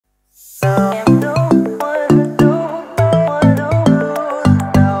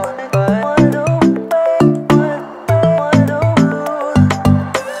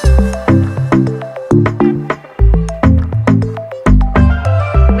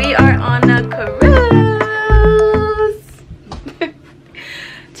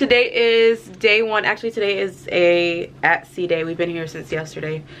Today is day one. Actually, today is a at sea day. We've been here since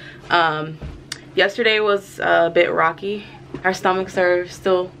yesterday. Yesterday was a bit rocky. Our stomachs are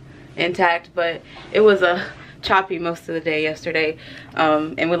still intact, but it was a choppy most of the day yesterday.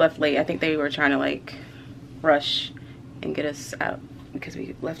 And we left late. I think they were trying to like rush and get us out because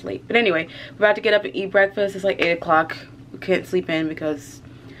we left late. But anyway, we're about to get up and eat breakfast. It's like 8 o'clock. We couldn't sleep in because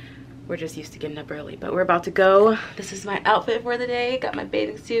we're just used to getting up early, but we're about to go. This is my outfit for the day. Got my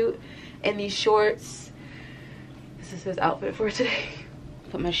bathing suit and these shorts. This is his outfit for today.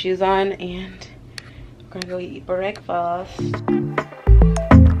 Put my shoes on and we're gonna go eat breakfast.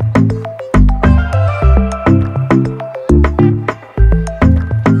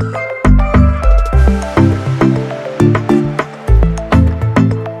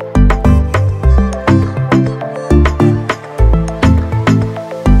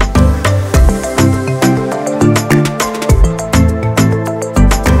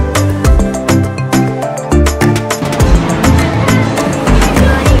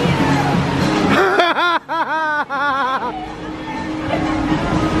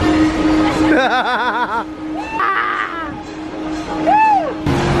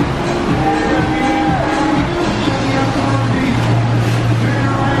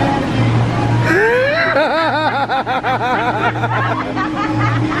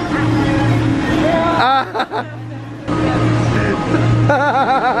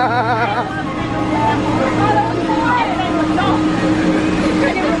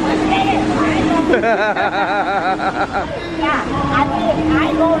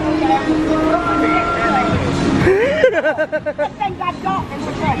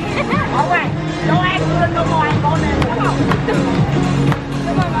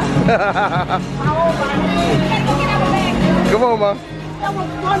 Come on, Ma. That was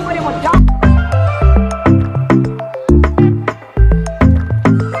fun when it was dark.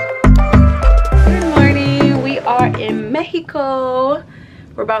 Good morning. We are in Mexico.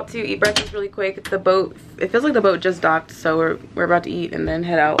 We're about to eat breakfast really quick. The boat, it feels like the boat just docked, so we're about to eat and then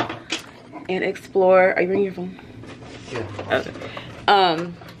head out and explore. Are you bringing your phone? Yeah. Okay.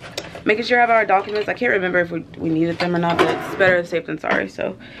 Making sure I have our documents. I can't remember if we needed them or not, but it's better safe than sorry.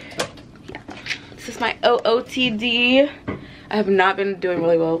 So yeah, this is my OOTD. I have not been doing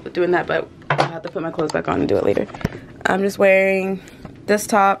really well with doing that, but I'll have to put my clothes back on and do it later. I'm just wearing this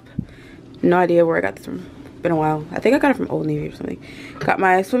top. No idea where I got this from. Been a while. I think I got it from Old Navy or something. Got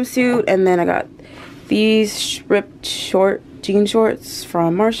my swimsuit, and then I got these ripped jean shorts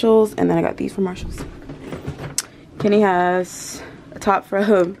from Marshalls, and then I got these from Marshalls. Kenny has a top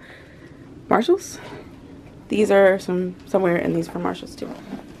from Marshalls. These are somewhere, and these from Marshalls too.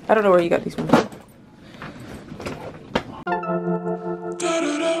 I don't know where you got these from.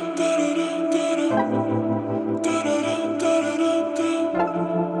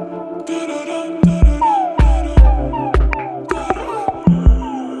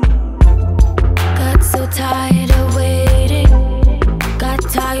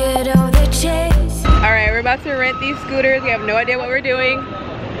 About to rent these scooters. We have no idea what we're doing. Oh,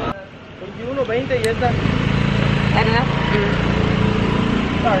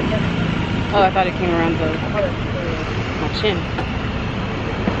 I thought it came around my chin.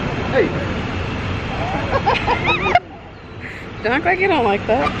 Hey. Don't act like you don't like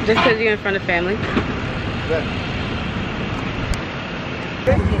that. Just because you're in front of family.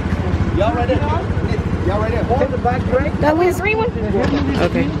 Y'all right there. Y'all right there. Hold the back brake. That was green one?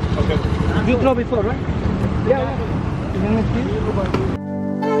 Okay. Okay. You drove before, right? Yeah.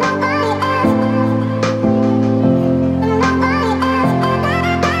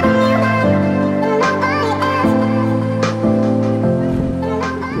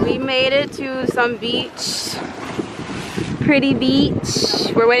 We made it to some beach. Pretty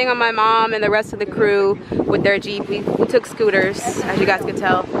beach. We're waiting on my mom and the rest of the crew with their Jeep. We took scooters, as you guys can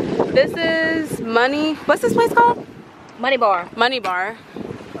tell. This is Money. What's this place called? Money Bar. Money Bar.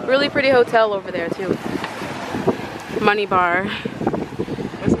 Really pretty hotel over there too. Money Bar.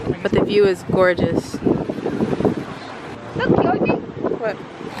 But the view is gorgeous. Look, Georgie. What?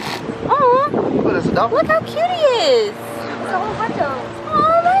 Oh, look how cute he is. Oh my god.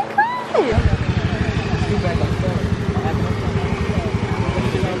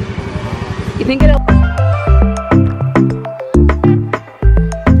 You think it'll...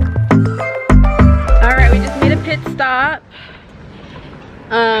 Alright, we just made a pit stop.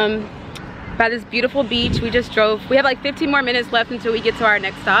 By this beautiful beach. We just drove. We have like 15 more minutes left until we get to our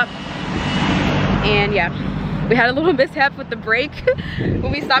next stop. And yeah, we had a little mishap with the brake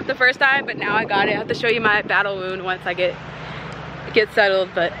when we stopped the first time, but now I got it. I have to show you my battle wound once I get settled.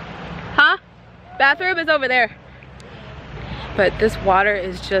 But bathroom is over there. but this water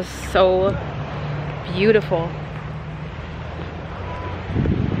is just so beautiful.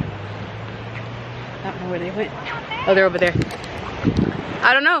 I don't know where they went. Oh, they're over there.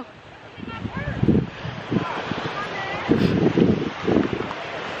 I don't know.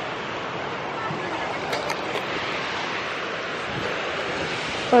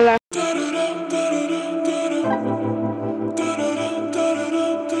 Hola.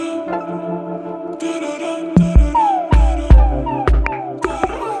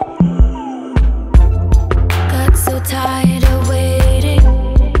 Got so tired of waiting,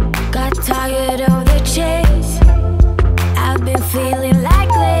 got tired of the chase. I've been feeling like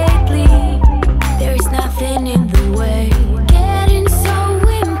lately, there's nothing in the way. Getting so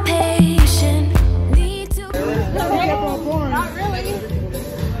impatient, need to. Not really.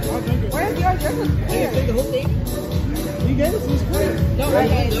 Where's yours? Yours was clear. Take the whole thing. You gave us this clear.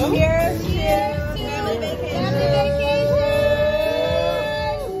 Here's you. Family vacation. Family vacation.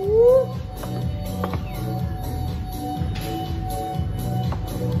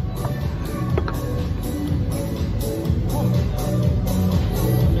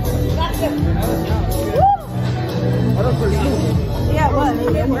 That was pretty smooth. Yeah, it was.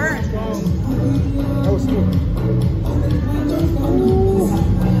 It burned. That was smooth.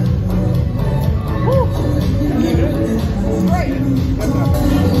 Great.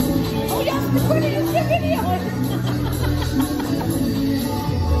 Oh, yeah. Put it in the video.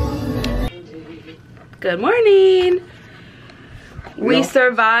 Good morning. We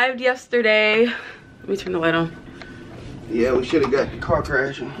survived yesterday. Let me turn the light on. Yeah, we should have got the car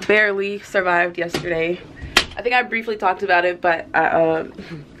crashing. Barely survived yesterday. I think I briefly talked about it, but I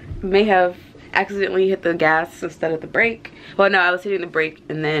may have accidentally hit the gas instead of the brake. Well, no, I was hitting the brake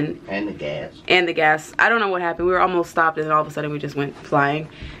and then... And the gas. And the gas. I don't know what happened. We were almost stopped and then all of a sudden we just went flying.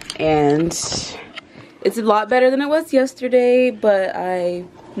 And it's a lot better than it was yesterday, but I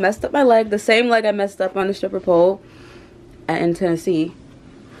messed up my leg. The same leg I messed up on the stripper pole in Tennessee.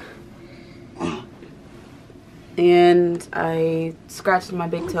 And I scratched my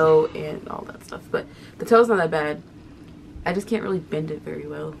big toe and all that stuff. But the toe's not that bad. I just can't really bend it very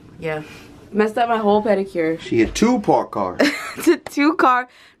well. Yeah. Messed up my whole pedicure. She had 2 parked cars. Two car.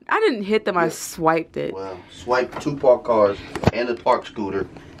 I didn't hit them. I swiped it. Well, swiped 2 parked cars and a parked scooter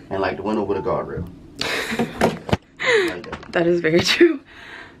and like the window with a guardrail. Like that. That is very true.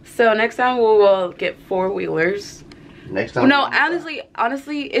 So next time we will get 4-wheelers. Next time. No,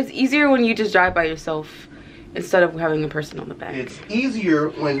 honestly, it's easier when you just drive by yourself instead of having a person on the back. It's easier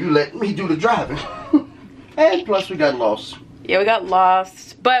when you let me do the driving. And plus we got lost. Yeah, we got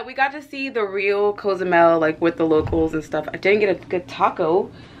lost, but we got to see the real Cozumel, like with the locals and stuff. I didn't get a good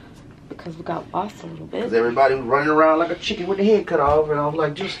taco because we got lost a little bit. Because everybody was running around like a chicken with the head cut off, and I was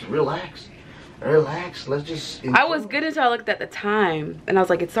like, just relax. Relax, let's just enjoy. I was good until I looked at the time and I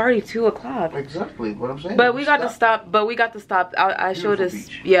was like, it's already 2 o'clock. Exactly what I'm saying. But we got to stop. I showed us.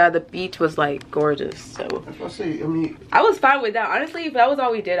 Beach. Yeah, the beach was like gorgeous. So That's what I say. I mean, I was fine with that. Honestly, if that was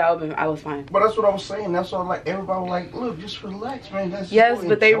all we did, I was fine. but that's what I was saying. That's all. Like everybody was like, look, just relax, man. That's Yes, just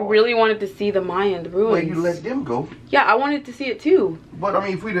but they enjoy. really wanted to see the Mayan, the ruins. Well, you let them go. Yeah, I wanted to see it too. But I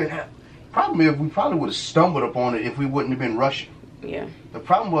mean, if we didn't have, problem is we probably would have stumbled upon it if we wouldn't have been rushing. Yeah. The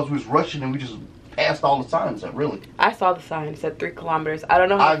problem was we was rushing and we just passed all the signs up. Really. I saw the sign. It said 3 kilometers. I don't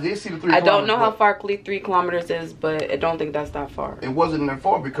know. I did see the 3 I don't know how kilometers, far 3 kilometers is, but I don't think that's that far. It wasn't that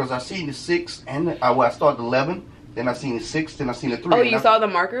far because I seen the 6 and I started 11. Then I seen the 6. Then I seen the 3. Oh, you saw the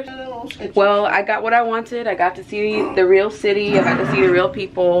markers? Well, I got what I wanted. I got to see the real city. I got to see the real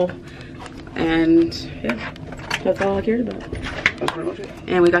people. And yeah, that's all I cared about. That's pretty much it.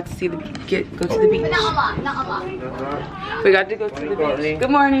 And we got to see go to the beach. Not a lot. Not a lot. We got to go to the beach. Good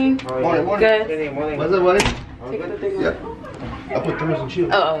morning. Morning, morning. Good. What's up, buddy? Take the thing Yeah. off. I put those in chill.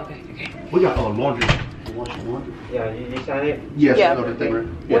 Oh, okay. We got laundry. You wash your laundry? Yeah, you sign it? Yes, Yeah. you know the thing, right?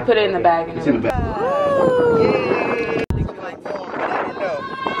 We'll put it in the bag. And It's in the everything. back.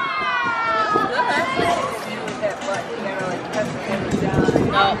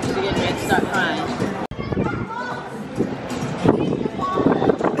 No, she getting ready to start crying.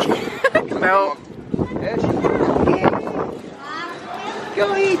 No.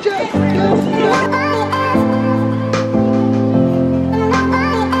 Go eat, Jack.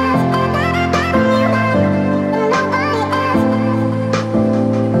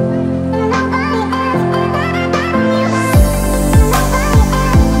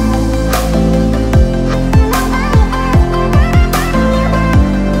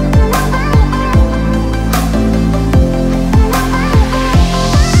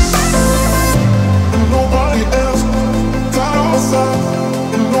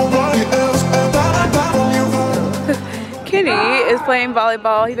 Kitty. playing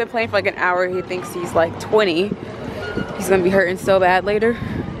volleyball. He's been playing for like an hour. He thinks he's like 20. He's gonna be hurting so bad later.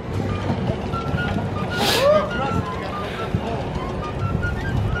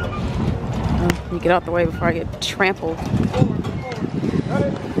 Let me get out the way before I get trampled.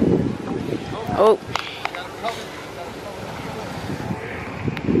 Oh.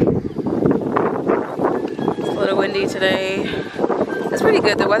 It's a little windy today. It's pretty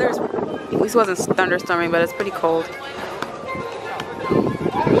good. The weather is, at least wasn't thunderstorming, but it's pretty cold.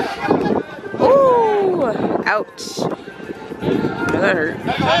 Ooh, ouch. Oh, that hurt.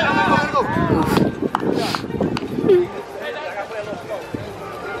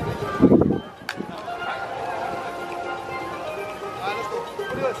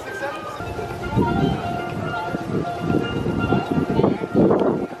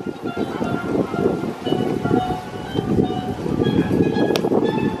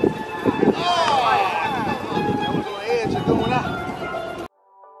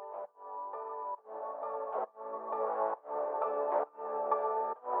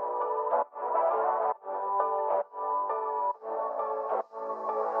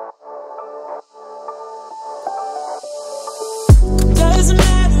 Doesn't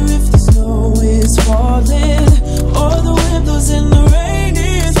matter if the snow is falling.